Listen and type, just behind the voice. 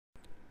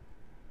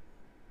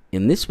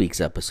In this week's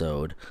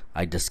episode,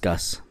 I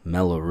discuss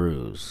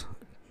Mello-Roos.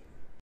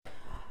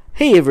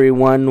 Hey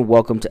everyone,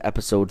 welcome to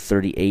episode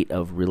 38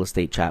 of Real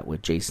Estate Chat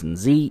with Jason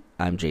Z.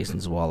 I'm Jason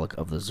Zawalik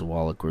of the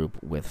Zawalik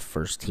Group with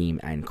First Team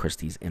and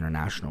Christie's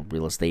International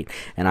Real Estate,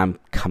 and I'm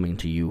coming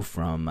to you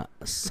from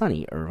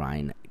sunny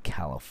Irvine,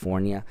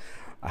 California.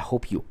 I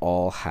hope you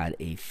all had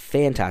a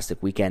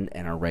fantastic weekend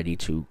and are ready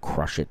to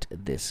crush it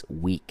this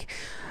week.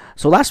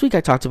 So last week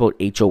I talked about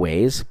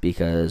HOAs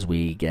because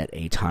we get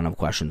a ton of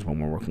questions when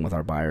we're working with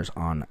our buyers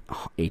on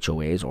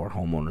HOAs or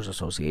homeowners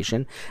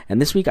association.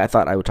 And this week I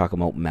thought I would talk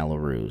about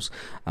Mello-Roos.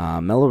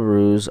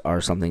 Mello-Roos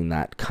are something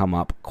that come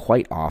up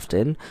quite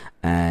often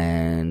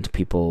and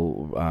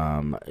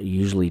people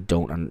usually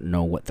don't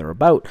know what they're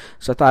about.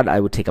 So I thought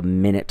I would take a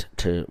minute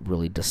to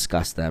really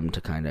discuss them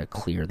to kind of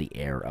clear the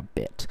air a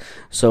bit.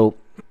 So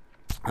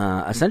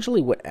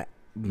essentially what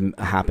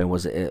happened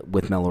was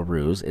with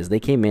Mello-Roos is they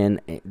came in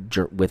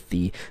with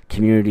the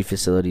Community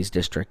Facilities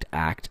District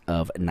Act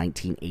of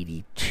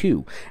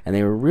 1982, and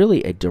they were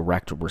really a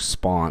direct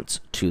response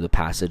to the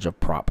passage of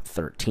Prop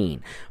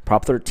 13.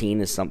 Prop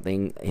 13 is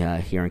something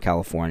here in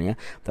California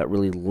that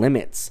really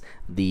limits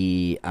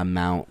the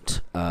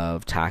amount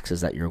of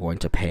taxes that you're going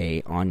to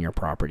pay on your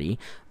property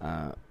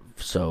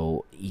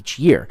so each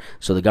year.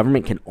 So the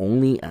government can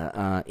only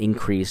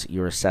increase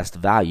your assessed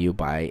value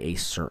by a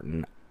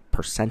certain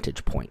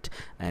percentage point,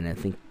 and I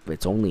think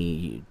it's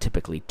only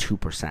typically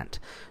 2%.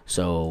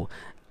 So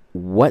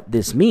what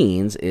this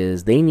means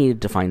is they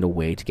needed to find a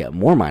way to get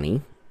more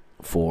money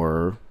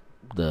for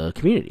the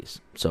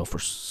communities, so for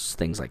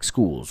things like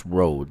schools,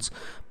 roads,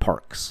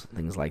 parks,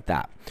 things like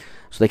that.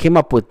 So they came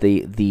up with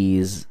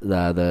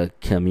the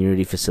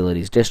Community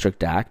Facilities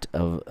District Act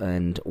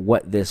and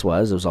what this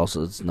was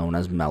also it's known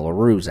as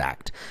Mello-Roos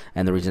Act.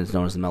 And the reason it's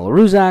known as the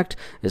Mello-Roos Act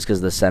is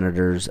because the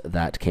senators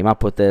that came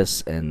up with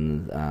this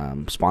and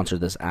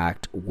sponsored this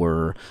act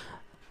were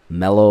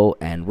Mello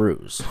and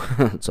Roos.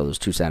 So there's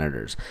two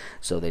senators.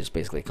 So they just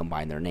basically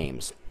combined their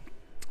names.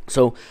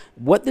 So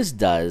what this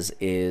does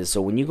is, so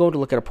when you go to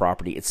look at a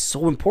property, it's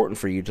so important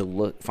for you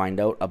to find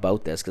out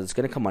about this because it's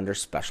going to come under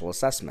special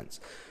assessments.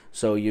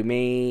 So you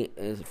may,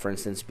 for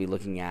instance, be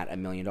looking at $1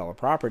 million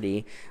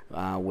property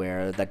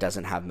where that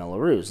doesn't have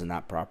Mello-Roos, and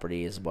that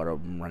property is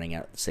running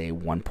at, say,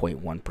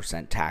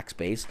 1.1% tax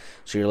base.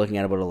 So you're looking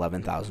at about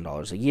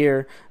 $11,000 a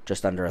year,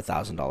 just under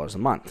 $1,000 a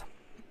month.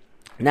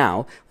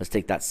 Now, let's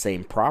take that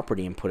same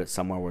property and put it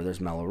somewhere where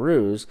there's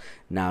Mello-Roos.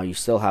 Now, you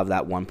still have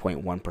that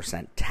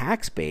 1.1%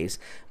 tax base,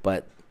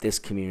 but this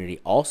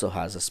community also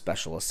has a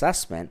special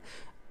assessment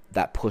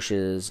that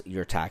pushes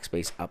your tax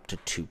base up to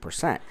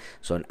 2%.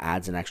 So it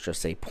adds an extra,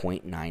 say,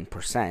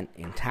 0.9%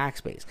 in tax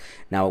base.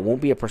 Now, it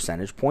won't be a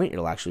percentage point.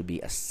 It'll actually be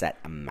a set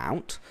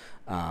amount,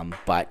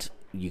 but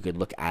you could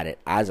look at it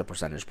as a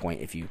percentage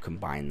point if you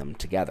combine them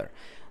together.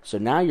 So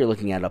now you're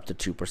looking at up to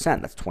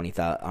 2%. That's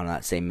 $20,000 on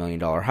that same $1 million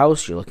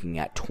house. You're looking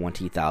at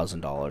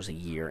 $20,000 a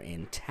year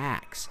in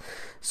tax.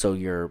 So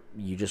you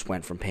just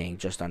went from paying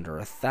just under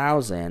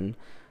 $1,000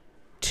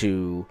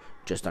 to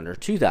just under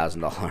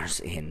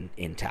 $2,000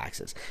 in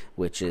taxes,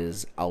 which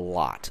is a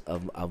lot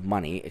of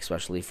money,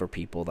 especially for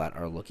people that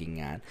are looking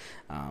at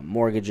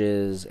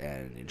mortgages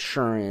and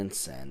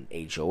insurance and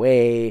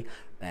HOA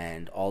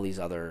and all these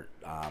other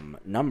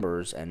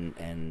numbers,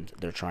 and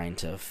they're trying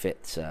to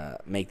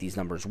make these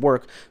numbers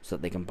work so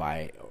that they can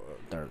buy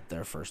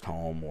their first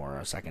home or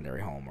a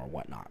secondary home or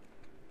whatnot.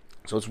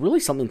 So it's really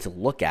something to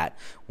look at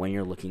when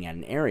you're looking at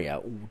an area.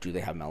 Do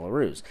they have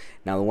Mello-Roos?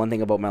 Now, the one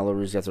thing about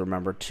Mello-Roos you have to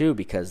remember, too,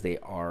 because they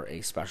are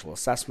a special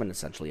assessment,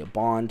 essentially a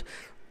bond,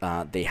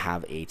 they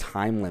have a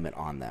time limit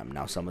on them.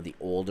 Now, some of the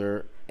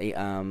older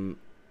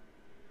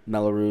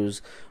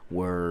Mello-Roos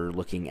we're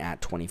looking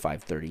at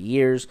 25, 30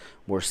 years.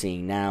 We're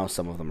seeing now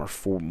some of them are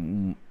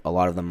a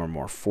lot of them are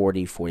more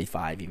 40,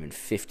 45, even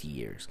 50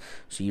 years.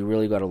 So you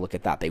really got to look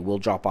at that. They will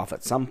drop off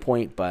at some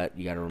point, but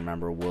you got to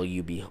remember, will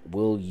you be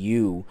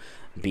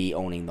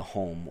owning the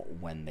home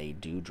when they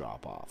do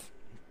drop off?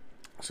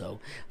 So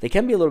they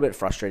can be a little bit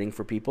frustrating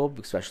for people,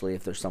 especially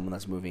if there's someone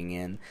that's moving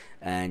in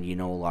and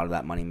a lot of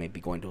that money may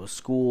be going to a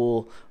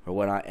school or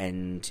whatnot,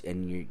 and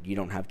you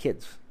don't have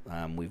kids.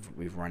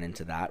 We've run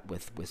into that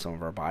with some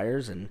of our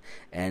buyers, and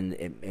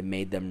it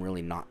made them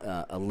really not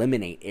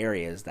eliminate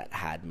areas that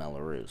had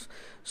Mello-Roos.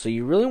 So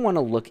you really want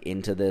to look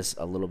into this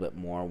a little bit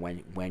more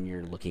when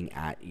you're looking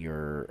at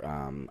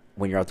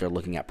when you're out there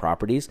looking at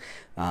properties.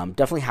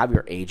 Definitely have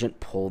your agent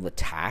pull the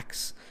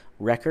tax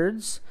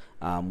records,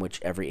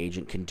 which every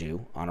agent can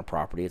do on a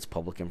property. It's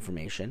public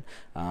information.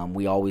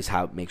 We always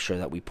make sure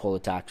that we pull the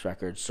tax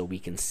records so we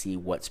can see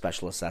what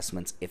special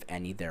assessments, if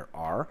any, there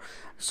are,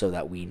 so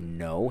that we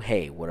know,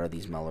 hey, what are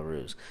these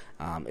Mello-Roos?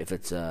 If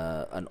it's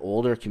an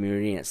older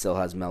community and it still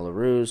has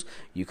Mello-Roos,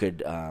 you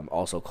could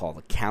also call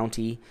the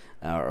county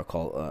or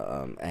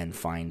call and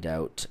find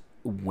out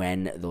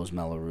when those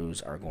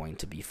Mello-Roos are going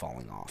to be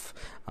falling off.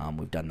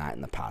 We've done that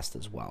in the past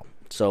as well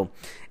So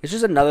it's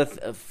just another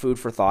food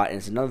for thought, and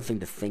it's another thing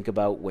to think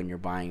about when you're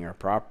buying your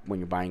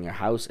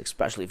house,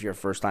 especially if you're a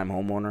first-time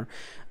homeowner,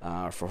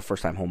 for a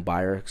first-time home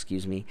buyer,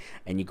 excuse me,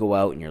 and you go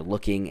out and you're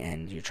looking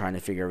and you're trying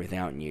to figure everything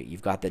out, and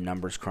you've got the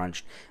numbers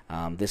crunched.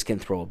 This can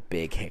throw a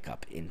big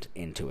hiccup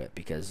into it,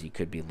 because you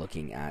could be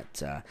looking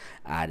at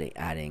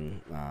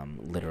adding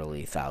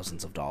literally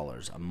thousands of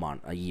dollars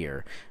a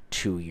year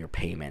to your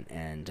payment,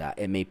 and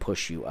it may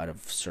push you out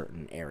of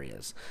certain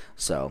areas.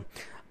 So.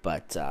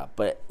 But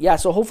yeah,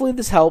 so hopefully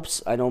this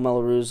helps. I know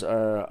Mello-Roos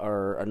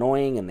are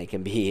annoying, and they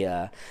can be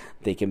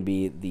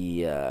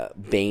the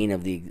bane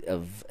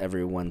of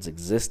everyone's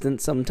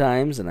existence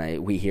sometimes,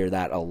 and we hear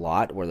that a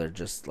lot, where they're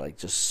just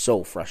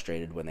so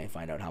frustrated when they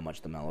find out how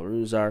much the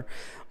Mello-Roos are.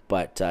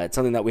 But it's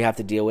something that we have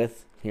to deal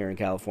with here in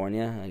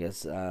California. I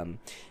guess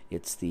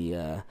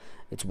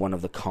it's one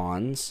of the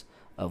cons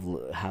of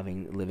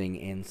living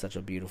in such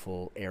a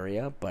beautiful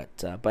area, but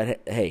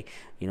hey,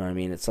 you know what I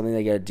mean? It's something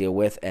they got to deal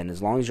with, and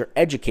as long as you're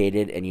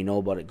educated and you know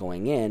about it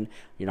going in,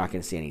 you're not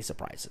going to see any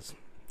surprises.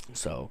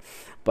 So,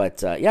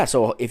 but yeah,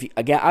 so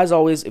as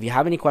always, if you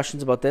have any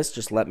questions about this,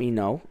 just let me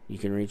know. You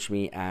can reach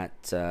me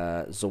at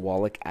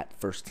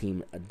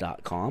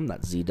Zwolak@firstteam.com.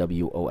 That's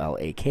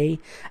ZWOLAK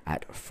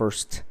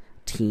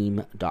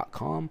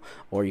 @firstteam.com,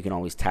 or you can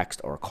always text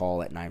or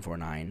call at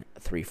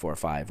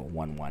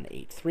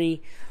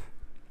 949-345-1183.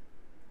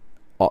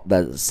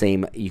 The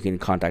same, you can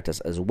contact us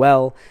as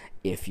well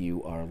if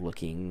you are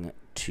looking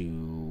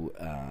to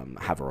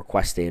have a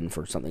request in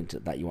for something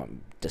that you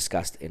want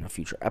discussed in a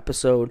future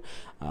episode.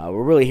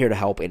 We're really here to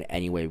help in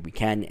any way we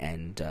can,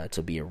 and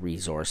to be a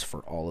resource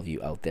for all of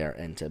you out there,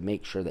 and to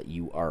make sure that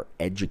you are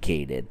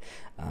educated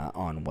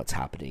on what's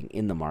happening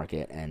in the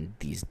market and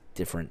these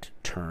different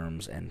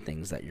terms and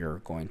things that you're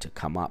going to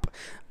come up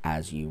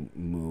as you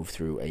move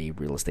through a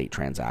real estate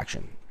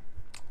transaction.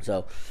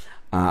 So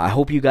I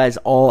hope you guys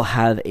all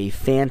have a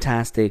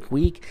fantastic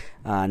week.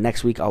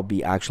 Next week, I'll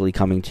be actually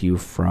coming to you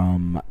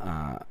from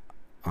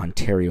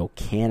Ontario,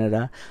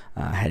 Canada,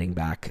 heading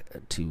back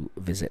to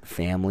visit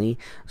family.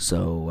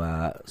 So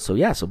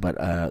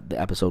the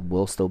episode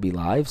will still be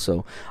live.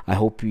 So I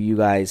hope you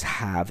guys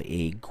have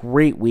a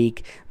great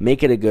week.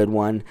 Make it a good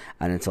one.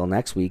 And until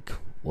next week,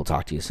 we'll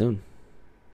talk to you soon.